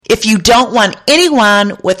If you don't want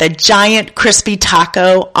anyone with a giant crispy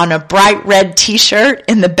taco on a bright red t-shirt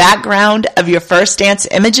in the background of your first dance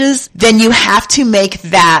images, then you have to make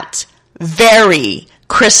that very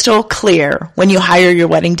crystal clear when you hire your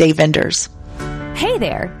wedding day vendors. Hey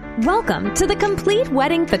there. Welcome to the Complete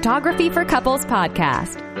Wedding Photography for Couples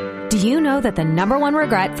podcast. Do you know that the number one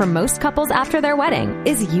regret for most couples after their wedding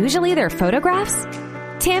is usually their photographs?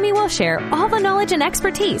 Tammy will share all the knowledge and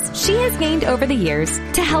expertise she has gained over the years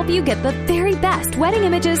to help you get the very best wedding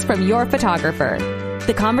images from your photographer.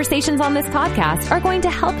 The conversations on this podcast are going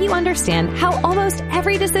to help you understand how almost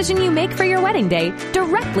every decision you make for your wedding day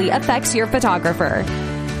directly affects your photographer.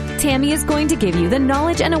 Tammy is going to give you the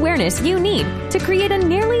knowledge and awareness you need to create a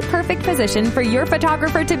nearly perfect position for your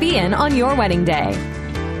photographer to be in on your wedding day.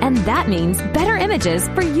 And that means better images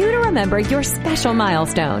for you to remember your special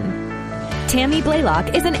milestone. Tammy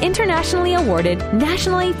Blaylock is an internationally awarded,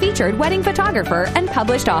 nationally featured wedding photographer and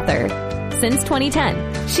published author. Since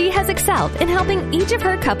 2010, she has excelled in helping each of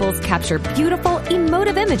her couples capture beautiful,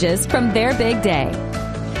 emotive images from their big day.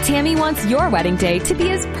 Tammy wants your wedding day to be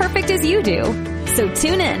as perfect as you do. So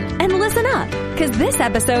tune in and listen up, because this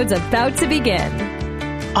episode's about to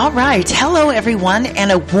begin. All right. Hello, everyone,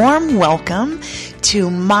 and a warm welcome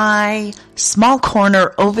to my small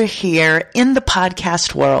corner over here in the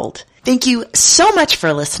podcast world. Thank you so much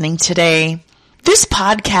for listening today. This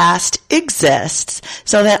podcast exists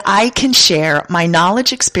so that I can share my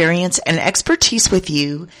knowledge, experience, and expertise with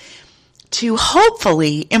you to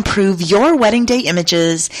hopefully improve your wedding day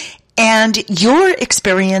images and your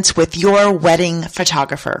experience with your wedding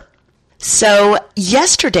photographer. So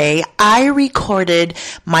yesterday, I recorded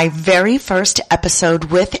my very first episode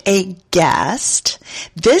with a guest.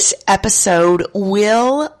 This episode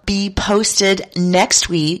will be posted next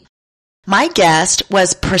week. My guest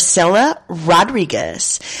was Priscilla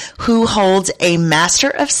Rodriguez, who holds a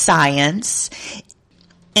Master of Science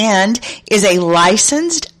and is a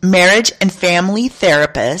licensed marriage and family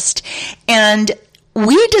therapist. And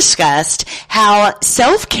we discussed how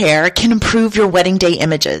self-care can improve your wedding day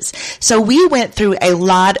images. So we went through a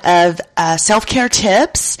lot of self-care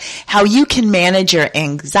tips, how you can manage your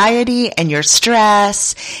anxiety and your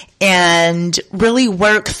stress, and really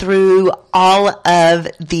work through all of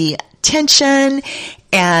the tension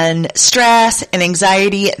and stress and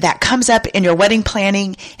anxiety that comes up in your wedding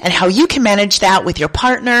planning, and how you can manage that with your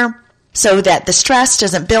partner so that the stress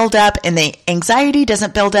doesn't build up and the anxiety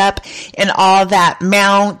doesn't build up and all that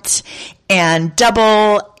mount and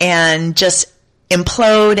double and just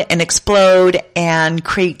implode and explode and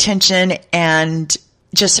create tension and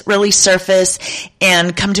just really surface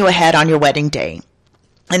and come to a head on your wedding day.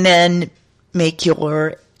 And then make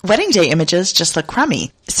your wedding day images just look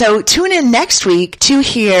crummy. So tune in next week to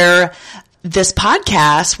hear this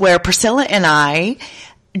podcast where Priscilla and I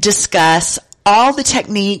discuss all the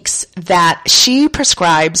techniques that she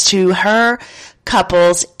prescribes to her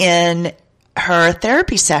couples in her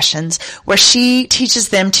therapy sessions, where she teaches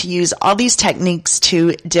them to use all these techniques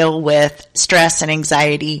to deal with stress and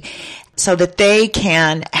anxiety so that they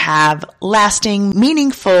can have lasting,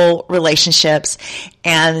 meaningful relationships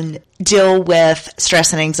and deal with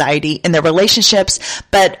stress and anxiety in their relationships,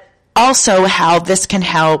 but also how this can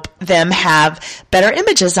help them have better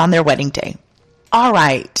images on their wedding day. All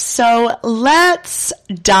right, so let's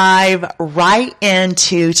dive right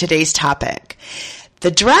into today's topic.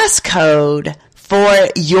 The dress code for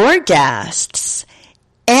your guests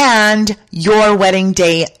and your wedding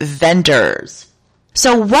day vendors.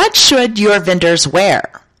 So what should your vendors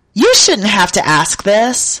wear? You shouldn't have to ask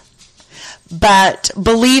this, but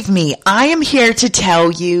believe me, I am here to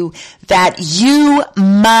tell you that you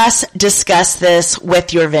must discuss this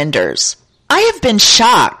with your vendors. I have been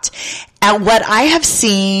shocked at what I have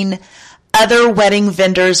seen other wedding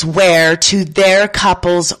vendors wear to their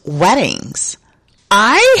couples' weddings.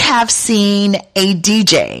 I have seen a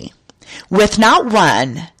DJ with not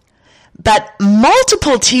one, but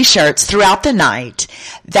multiple t-shirts throughout the night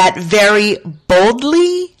that very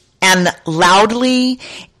boldly and loudly,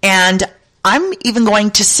 and I'm even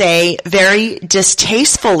going to say very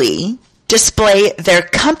distastefully, display their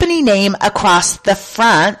company name across the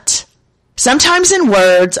front, sometimes in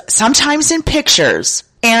words, sometimes in pictures.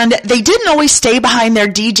 And they didn't always stay behind their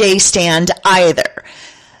DJ stand either.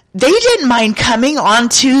 They didn't mind coming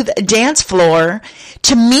onto the dance floor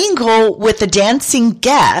to mingle with the dancing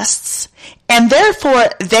guests, and therefore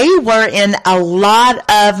they were in a lot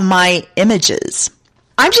of my images.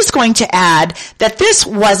 I'm just going to add that this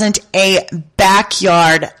wasn't a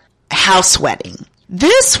backyard house wedding.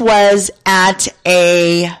 This was at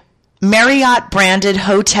a Marriott branded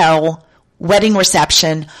hotel wedding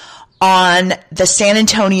reception on the San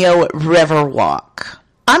Antonio Riverwalk.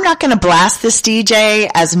 I'm not going to blast this DJ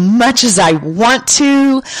as much as I want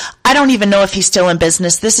to. I don't even know if he's still in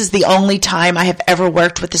business. This is the only time I have ever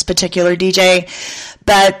worked with this particular DJ.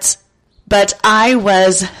 But I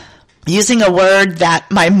was using a word that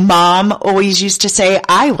my mom always used to say.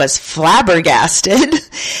 I was flabbergasted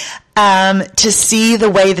to see the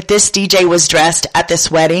way that this DJ was dressed at this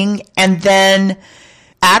wedding, and then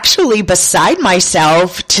actually beside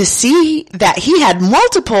myself to see that he had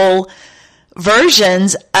multiple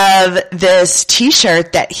versions of this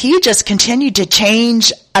t-shirt that he just continued to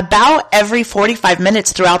change about every 45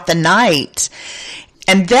 minutes throughout the night.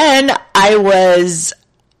 And then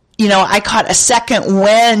I caught a second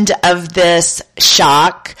wind of this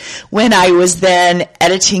shock when I was then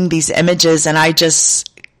editing these images, and I just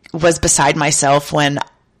was beside myself when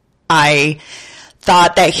I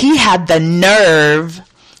thought that he had the nerve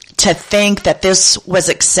to think that this was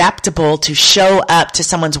acceptable to show up to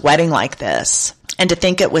someone's wedding like this and to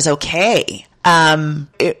think it was okay.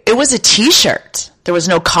 It was a t-shirt. There was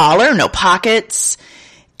no collar, no pockets,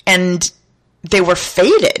 and they were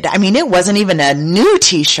faded. I mean, it wasn't even a new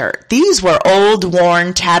t-shirt. These were old,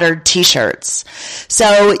 worn, tattered t-shirts.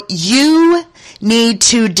 So you need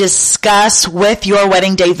to discuss with your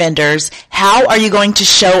wedding day vendors, how are you going to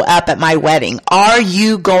show up at my wedding? Are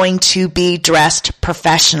you going to be dressed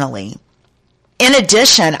professionally? In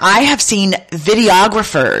addition, I have seen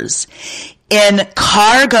videographers in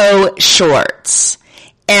cargo shorts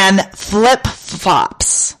and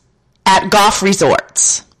flip-flops at golf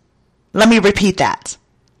resorts. Let me repeat that.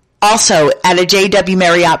 Also, at a JW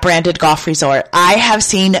Marriott branded golf resort, I have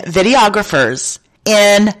seen videographers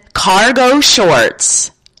in cargo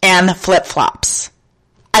shorts and flip-flops.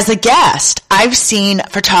 As a guest, I've seen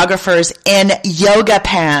photographers in yoga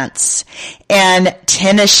pants and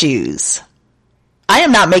tennis shoes. I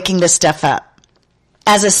am not making this stuff up.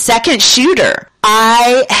 As a second shooter,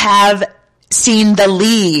 I have seen the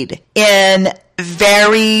lead in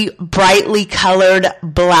very brightly colored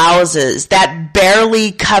blouses that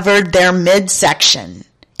barely covered their midsection.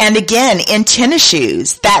 And again, in tennis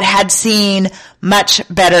shoes that had seen much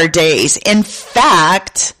better days. In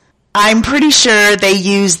fact, I'm pretty sure they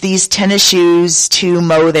use these tennis shoes to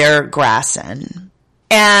mow their grass in.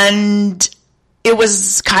 And it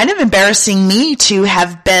was kind of embarrassing me to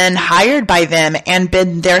have been hired by them and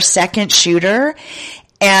been their second shooter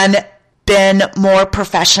and been more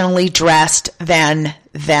professionally dressed than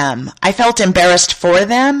them. I felt embarrassed for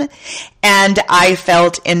them, and I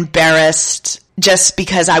felt embarrassed just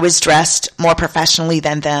because I was dressed more professionally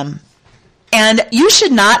than them. And you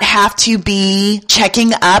should not have to be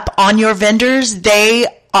checking up on your vendors. They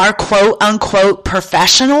are quote unquote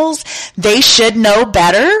professionals. They should know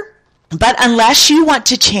better. But unless you want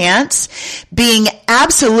to chance being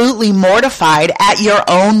absolutely mortified at your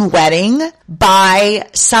own wedding by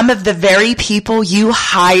some of the very people you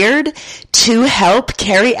hired to help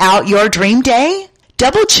carry out your dream day,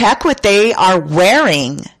 double check what they are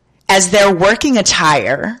wearing as their working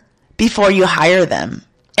attire before you hire them.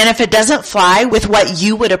 And if it doesn't fly with what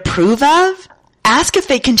you would approve of, ask if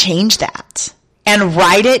they can change that and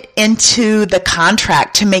write it into the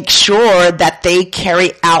contract to make sure that they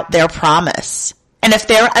carry out their promise. And if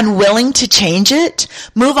they're unwilling to change it,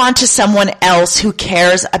 move on to someone else who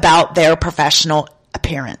cares about their professional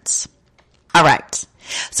appearance. All right.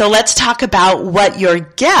 So let's talk about what your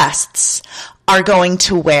guests are going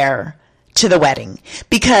to wear to the wedding.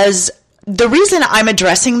 Because the reason I'm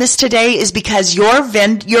addressing this today is because your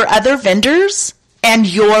other vendors and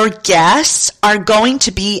your guests are going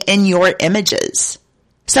to be in your images.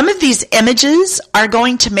 Some of these images are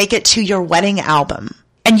going to make it to your wedding album.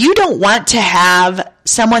 And you don't want to have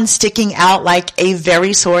someone sticking out like a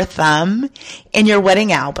very sore thumb in your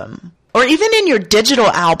wedding album. Or even in your digital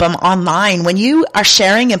album online, when you are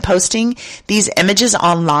sharing and posting these images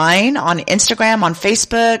online, on Instagram, on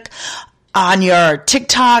Facebook, on your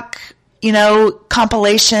TikTok,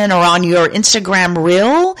 compilation, or on your Instagram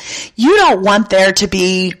reel, you don't want there to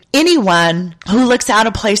be anyone who looks out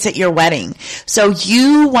of place at your wedding. So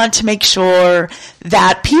you want to make sure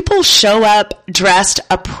that people show up dressed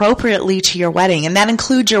appropriately to your wedding. And that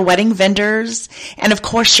includes your wedding vendors and, of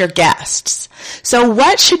course, your guests. So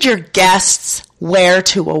what should your guests wear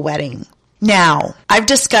to a wedding? Now, I've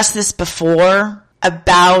discussed this before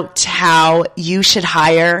about how you should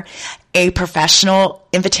hire a professional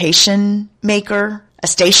invitation maker, a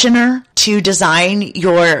stationer, to design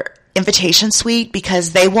your invitation suite,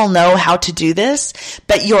 because they will know how to do this.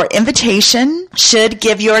 But your invitation should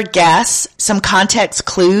give your guests some context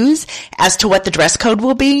clues as to what the dress code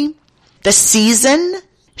will be, the season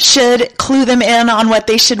should clue them in on what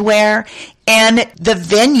they should wear, and the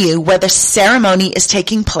venue where the ceremony is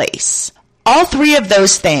taking place. All three of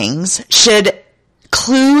those things should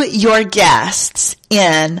clue your guests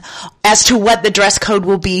in as to what the dress code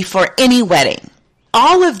will be for any wedding.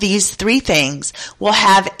 All of these three things will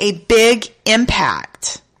have a big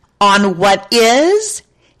impact on what is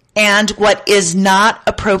and what is not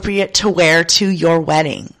appropriate to wear to your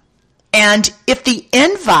wedding. And if the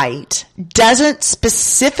invite doesn't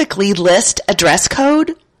specifically list a dress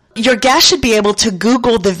code, your guests should be able to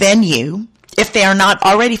Google the venue if they are not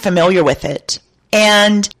already familiar with it.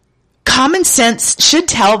 And common sense should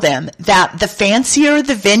tell them that the fancier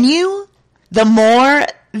the venue, the more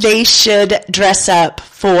they should dress up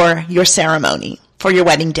for your ceremony, for your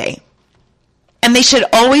wedding day. And they should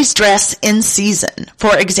always dress in season.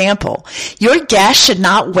 For example, your guest should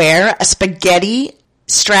not wear a spaghetti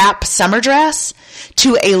strap summer dress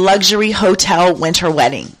to a luxury hotel winter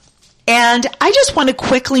wedding. And I just want to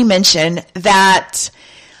quickly mention that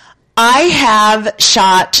I have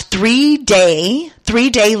shot 3-day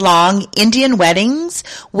long Indian weddings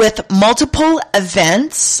with multiple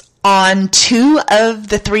events on 2 of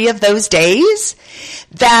the 3 of those days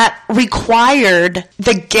that required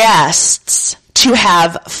the guests to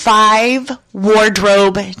have 5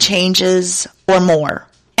 wardrobe changes or more.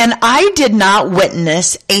 And I did not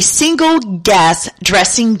witness a single guest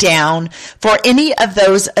dressing down for any of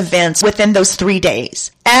those events within those 3 days.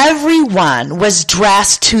 Everyone was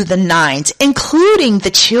dressed to the nines, including the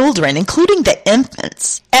children, including the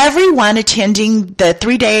infants. Everyone attending the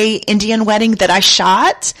 3-day Indian wedding that I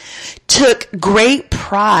shot took great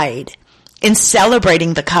pride in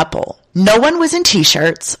celebrating the couple. No one was in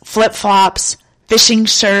t-shirts, flip-flops, fishing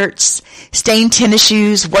shirts, stained tennis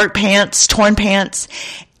shoes, work pants, torn pants.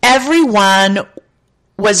 Everyone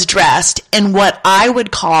was dressed in what I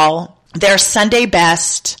would call their Sunday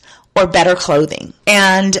best or better clothing.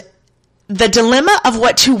 And the dilemma of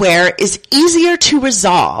what to wear is easier to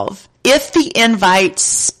resolve if the invite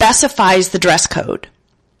specifies the dress code.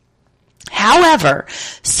 However,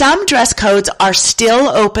 some dress codes are still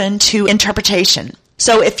open to interpretation.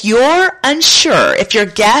 So if you're unsure, if your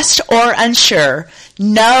guests are unsure,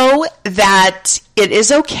 know that it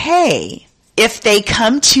is okay if they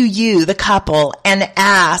come to you, the couple, and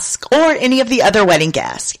ask, or any of the other wedding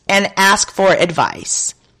guests, and ask for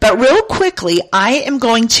advice. But real quickly, I am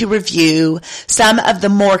going to review some of the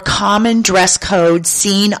more common dress codes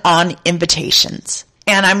seen on invitations.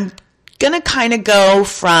 And I'm going to kind of go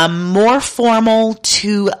from more formal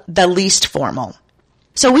to the least formal.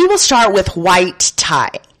 So we will start with white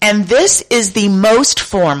tie. And this is the most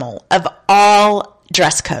formal of all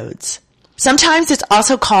dress codes. Sometimes it's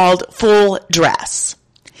also called full dress.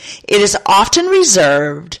 It is often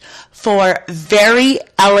reserved for very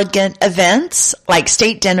elegant events like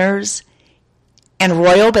state dinners and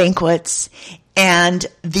royal banquets and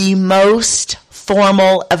the most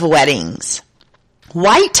formal of weddings.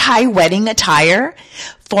 White tie wedding attire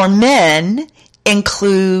for men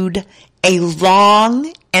include a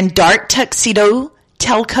long and dark tuxedo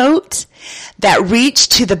tailcoat that reach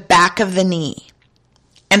to the back of the knee.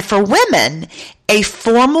 And for women, a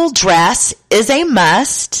formal dress is a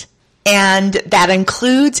must, and that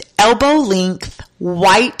includes elbow-length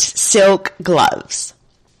white silk gloves.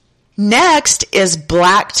 Next is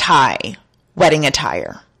black tie wedding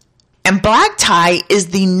attire. And black tie is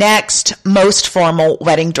the next most formal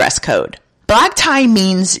wedding dress code. Black tie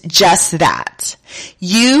means just that.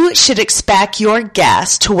 You should expect your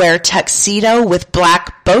guests to wear tuxedo with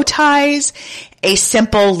black bow ties, a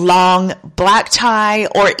simple long black tie,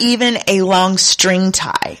 or even a long string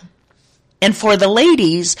tie. And for the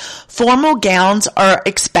ladies, formal gowns are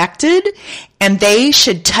expected, and they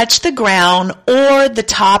should touch the ground or the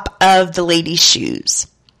top of the ladies' shoes.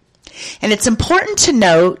 And it's important to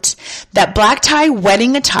note that black tie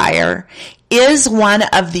wedding attire is one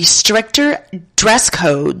of the stricter dress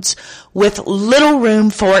codes with little room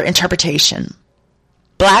for interpretation.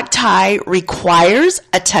 Black tie requires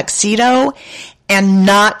a tuxedo and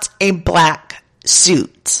not a black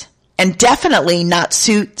suit, and definitely not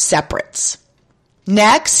suit separates.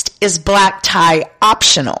 Next is black tie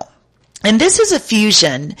optional. And this is a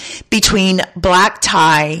fusion between black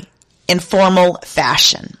tie and formal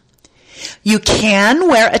fashion. You can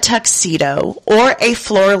wear a tuxedo or a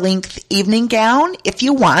floor-length evening gown if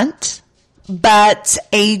you want, but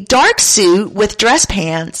a dark suit with dress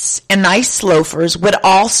pants and nice loafers would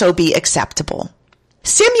also be acceptable.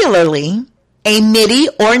 Similarly, a midi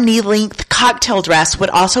or knee-length cocktail dress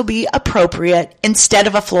would also be appropriate instead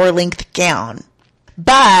of a floor-length gown.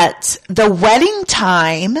 But the wedding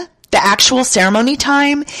time the actual ceremony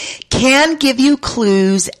time, can give you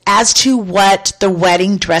clues as to what the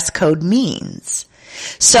wedding dress code means.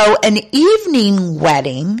 So an evening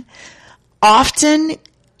wedding often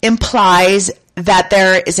implies that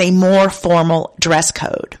there is a more formal dress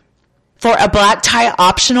code. For a black tie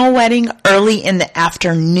optional wedding early in the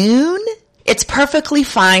afternoon, it's perfectly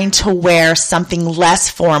fine to wear something less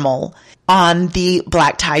formal on the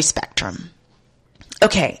black tie spectrum.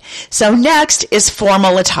 Okay, so next is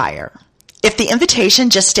formal attire. If the invitation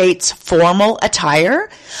just states formal attire,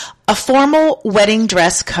 a formal wedding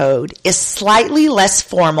dress code is slightly less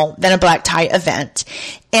formal than a black tie event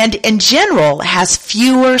and in general has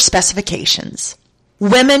fewer specifications.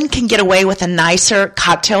 Women can get away with a nicer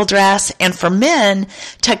cocktail dress, and for men,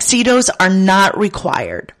 tuxedos are not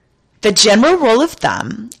required. The general rule of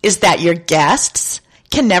thumb is that your guests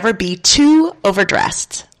can never be too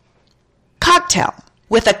overdressed. Cocktail.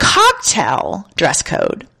 With a cocktail dress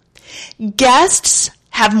code, guests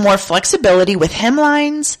have more flexibility with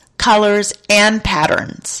hemlines, colors, and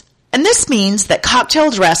patterns. And this means that cocktail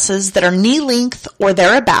dresses that are knee-length or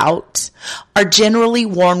thereabout are generally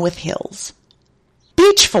worn with heels.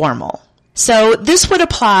 Beach formal. So this would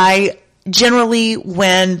apply generally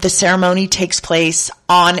when the ceremony takes place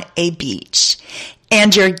on a beach.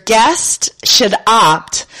 And your guest should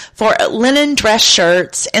opt for linen dress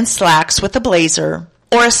shirts and slacks with a blazer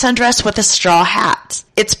or a sundress with a straw hat.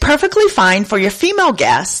 It's perfectly fine for your female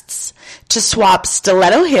guests to swap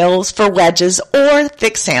stiletto heels for wedges or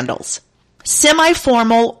thick sandals.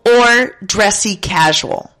 Semi-formal or dressy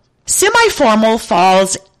casual. Semi-formal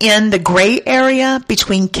falls in the gray area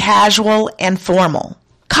between casual and formal.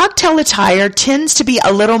 Cocktail attire tends to be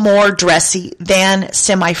a little more dressy than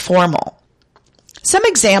semi-formal. Some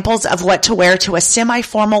examples of what to wear to a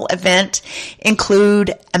semi-formal event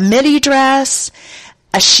include a midi dress,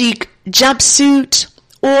 a chic jumpsuit,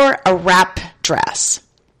 or a wrap dress.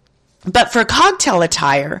 But for cocktail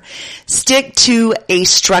attire, stick to a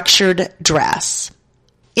structured dress.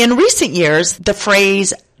 In recent years, the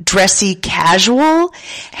phrase dressy casual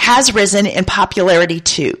has risen in popularity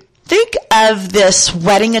too. Think of this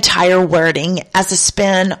wedding attire wording as a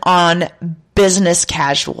spin on business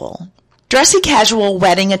casual. Dressy casual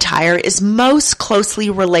wedding attire is most closely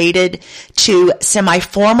related to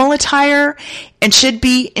semi-formal attire and should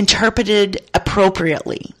be interpreted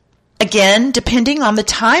appropriately. Again, depending on the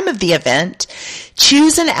time of the event,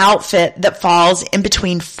 choose an outfit that falls in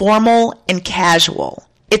between formal and casual.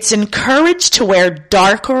 It's encouraged to wear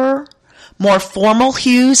darker, more formal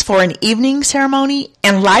hues for an evening ceremony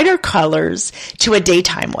and lighter colors to a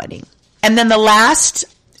daytime wedding. And then the last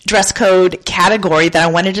dress code category that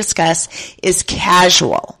I want to discuss is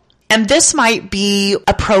casual. And this might be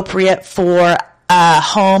appropriate for a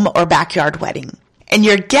home or backyard wedding. And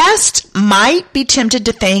your guest might be tempted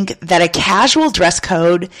to think that a casual dress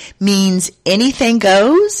code means anything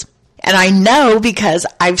goes. And I know because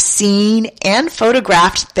I've seen and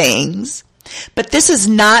photographed things, but this is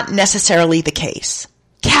not necessarily the case.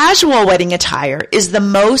 Casual wedding attire is the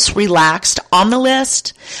most relaxed on the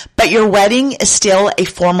list, but your wedding is still a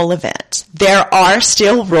formal event. There are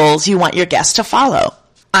still rules you want your guests to follow.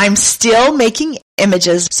 I'm still making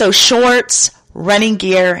images, so shorts, running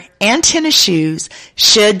gear, and tennis shoes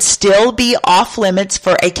should still be off limits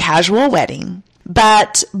for a casual wedding.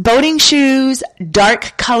 But boating shoes,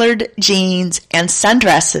 dark colored jeans, and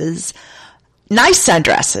sundresses, nice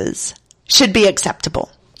sundresses, should be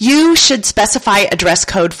acceptable. You should specify a dress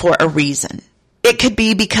code for a reason. It could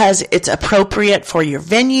be because it's appropriate for your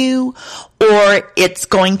venue, or it's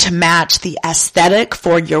going to match the aesthetic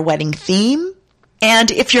for your wedding theme. And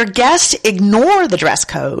if your guests ignore the dress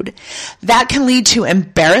code, that can lead to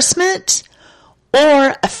embarrassment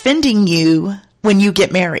or offending you when you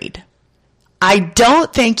get married. I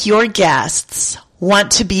don't think your guests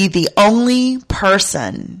want to be the only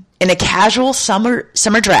person in a casual summer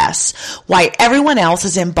dress while everyone else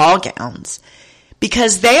is in ball gowns,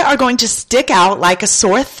 because they are going to stick out like a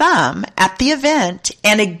sore thumb at the event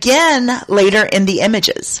and again later in the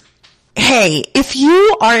images. Hey, if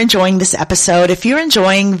you are enjoying this episode, if you're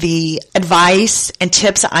enjoying the advice and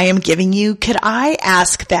tips I am giving you, could I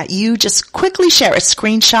ask that you just quickly share a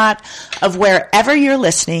screenshot of wherever you're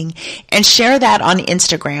listening and share that on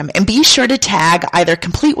Instagram, and be sure to tag either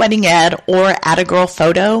Complete Wedding Ed or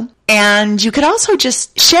 @agirlphoto. And you could also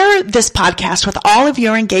just share this podcast with all of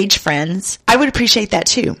your engaged friends. I would appreciate that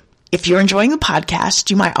too. If you're enjoying the podcast,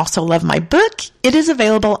 you might also love my book. It is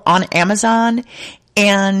available on Amazon,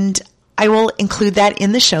 and I will include that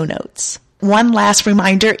in the show notes. one last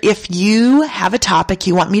reminder, if you have a topic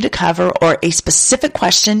you want me to cover or a specific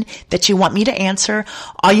question that you want me to answer,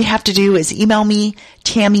 all you have to do is email me,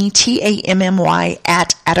 Tammy, Tammy,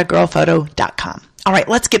 at attagirlphoto.com. All right,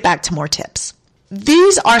 let's get back to more tips.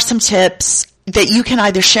 These are some tips that you can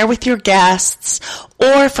either share with your guests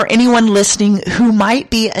or for anyone listening who might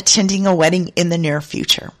be attending a wedding in the near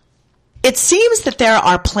future. It seems that there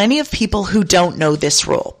are plenty of people who don't know this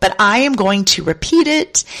rule, but I am going to repeat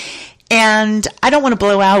it, and I don't want to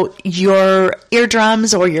blow out your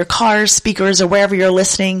eardrums or your car speakers or wherever you're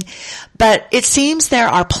listening, but it seems there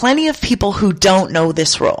are plenty of people who don't know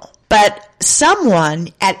this rule. But someone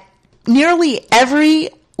at nearly every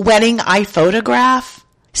wedding I photograph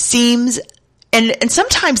seems, and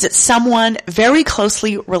sometimes it's someone very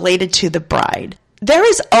closely related to the bride. There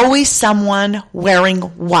is always someone wearing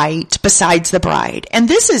white besides the bride, and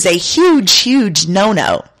this is a huge, huge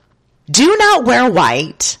no-no. Do not wear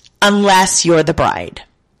white unless you're the bride.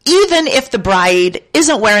 Even if the bride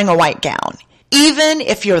isn't wearing a white gown, even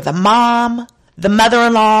if you're the mom, the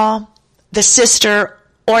mother-in-law, the sister,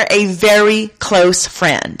 or a very close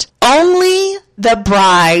friend. Only the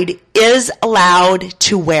bride is allowed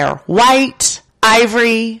to wear white,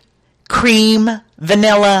 ivory, cream,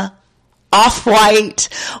 vanilla, off-white,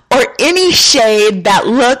 or any shade that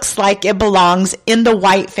looks like it belongs in the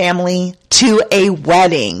white family to a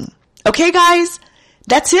wedding. Okay, guys?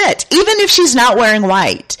 That's it. Even if she's not wearing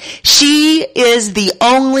white, she is the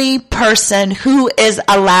only person who is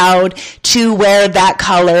allowed to wear that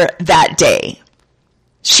color that day.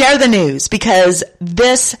 Share the news, because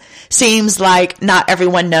this seems like not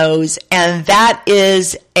everyone knows, and that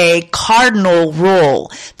is a cardinal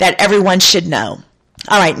rule that everyone should know.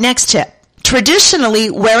 All right, next tip. Traditionally,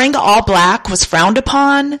 wearing all black was frowned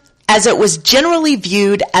upon, as it was generally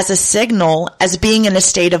viewed as a signal as being in a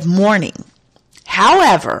state of mourning.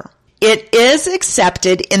 However, it is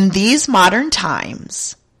accepted in these modern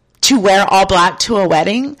times to wear all black to a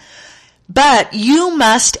wedding, but you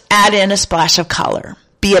must add in a splash of color,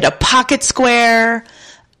 be it a pocket square,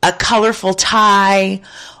 a colorful tie,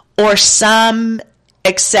 or some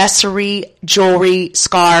accessory, jewelry,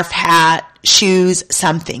 scarf, hat, shoes,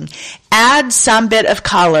 something. Add some bit of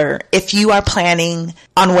color if you are planning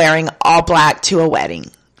on wearing all black to a wedding.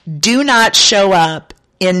 Do not show up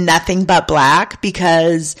in nothing but black,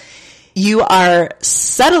 because you are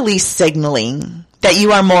subtly signaling that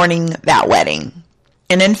you are mourning that wedding.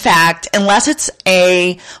 And in fact, unless it's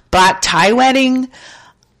a black tie wedding,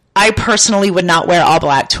 I personally would not wear all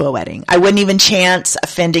black to a wedding. I wouldn't even chance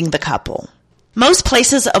offending the couple. Most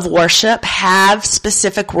places of worship have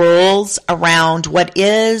specific rules around what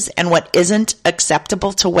is and what isn't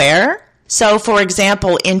acceptable to wear. So, for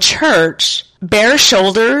example, in church, bare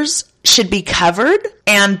shoulders should be covered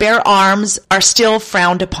and bare arms are still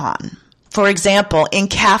frowned upon. For example, in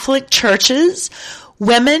Catholic churches,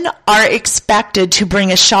 women are expected to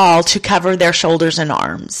bring a shawl to cover their shoulders and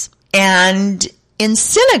arms. And in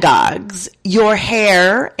synagogues, your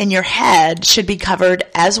hair and your head should be covered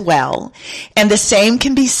as well, and the same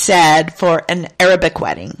can be said for an Arabic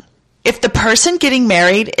wedding. If the person getting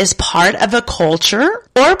married is part of a culture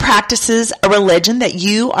or practices a religion that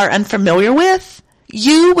you are unfamiliar with,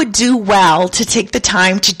 you would do well to take the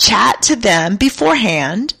time to chat to them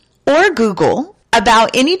beforehand or Google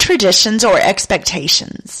about any traditions or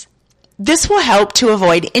expectations. This will help to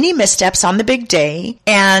avoid any missteps on the big day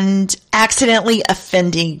and accidentally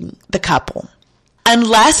offending the couple.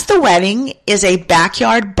 Unless the wedding is a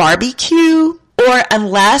backyard barbecue, or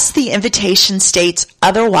unless the invitation states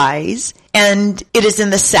otherwise, and it is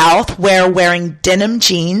in the South where wearing denim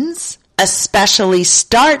jeans, especially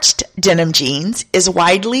starched denim jeans, is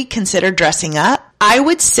widely considered dressing up, I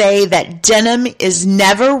would say that denim is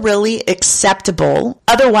never really acceptable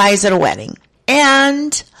otherwise at a wedding.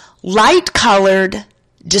 And light-colored,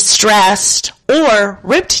 distressed, or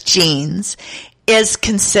ripped jeans is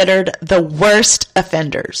considered the worst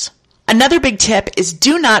offenders. Another big tip is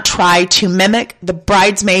do not try to mimic the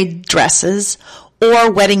bridesmaid dresses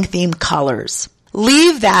or wedding-themed colors.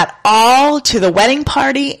 Leave that all to the wedding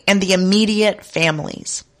party and the immediate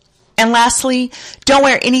families. And lastly, don't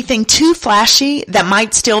wear anything too flashy that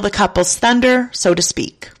might steal the couple's thunder, so to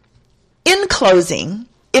speak. In closing,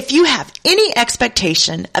 if you have any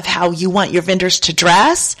expectation of how you want your vendors to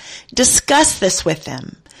dress, discuss this with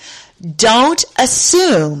them. Don't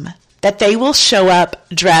assume that they will show up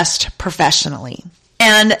dressed professionally.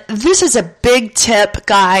 And this is a big tip,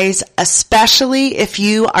 guys, especially if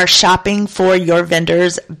you are shopping for your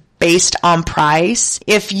vendors based on price.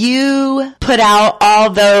 If you put out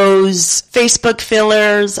all those Facebook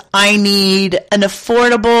fillers, I need an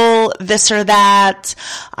affordable this or that,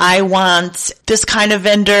 I want this kind of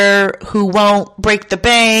vendor who won't break the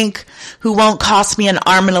bank, who won't cost me an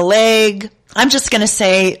arm and a leg, I'm just going to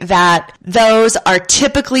say that those are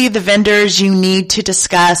typically the vendors you need to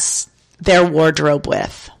discuss their wardrobe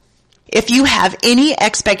with. If you have any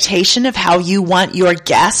expectation of how you want your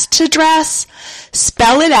guest to dress,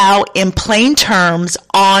 spell it out in plain terms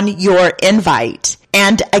on your invite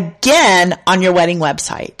and again on your wedding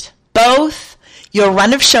website. Both your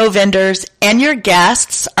run of show vendors and your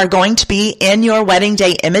guests are going to be in your wedding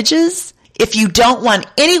day images. If you don't want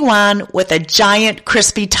anyone with a giant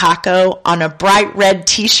crispy taco on a bright red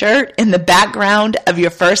t-shirt in the background of your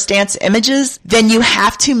first dance images, then you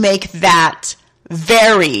have to make that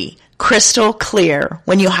very crystal clear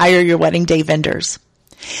when you hire your wedding day vendors.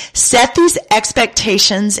 Set these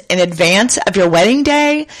expectations in advance of your wedding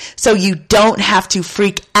day so you don't have to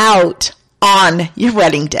freak out on your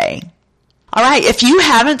wedding day. All right, if you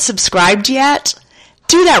haven't subscribed yet,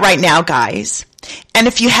 do that right now, guys. And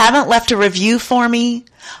if you haven't left a review for me,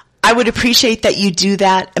 I would appreciate that you do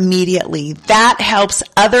that immediately. That helps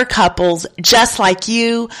other couples just like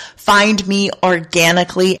you find me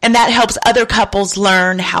organically, and that helps other couples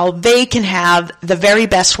learn how they can have the very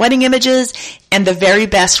best wedding images and the very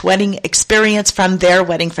best wedding experience from their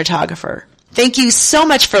wedding photographer. Thank you so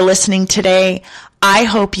much for listening today. I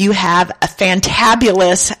hope you have a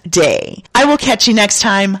fantabulous day. I will catch you next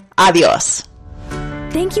time. Adios.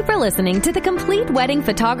 Thank you for listening to the Complete Wedding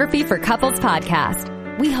Photography for Couples podcast.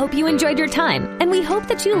 We hope you enjoyed your time, and we hope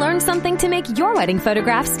that you learned something to make your wedding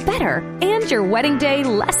photographs better and your wedding day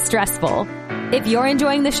less stressful. If you're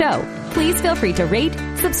enjoying the show, please feel free to rate,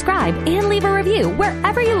 subscribe, and leave a review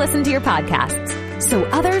wherever you listen to your podcasts, so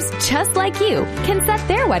others just like you can set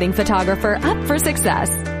their wedding photographer up for success.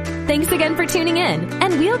 Thanks again for tuning in,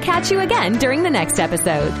 and we'll catch you again during the next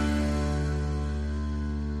episode.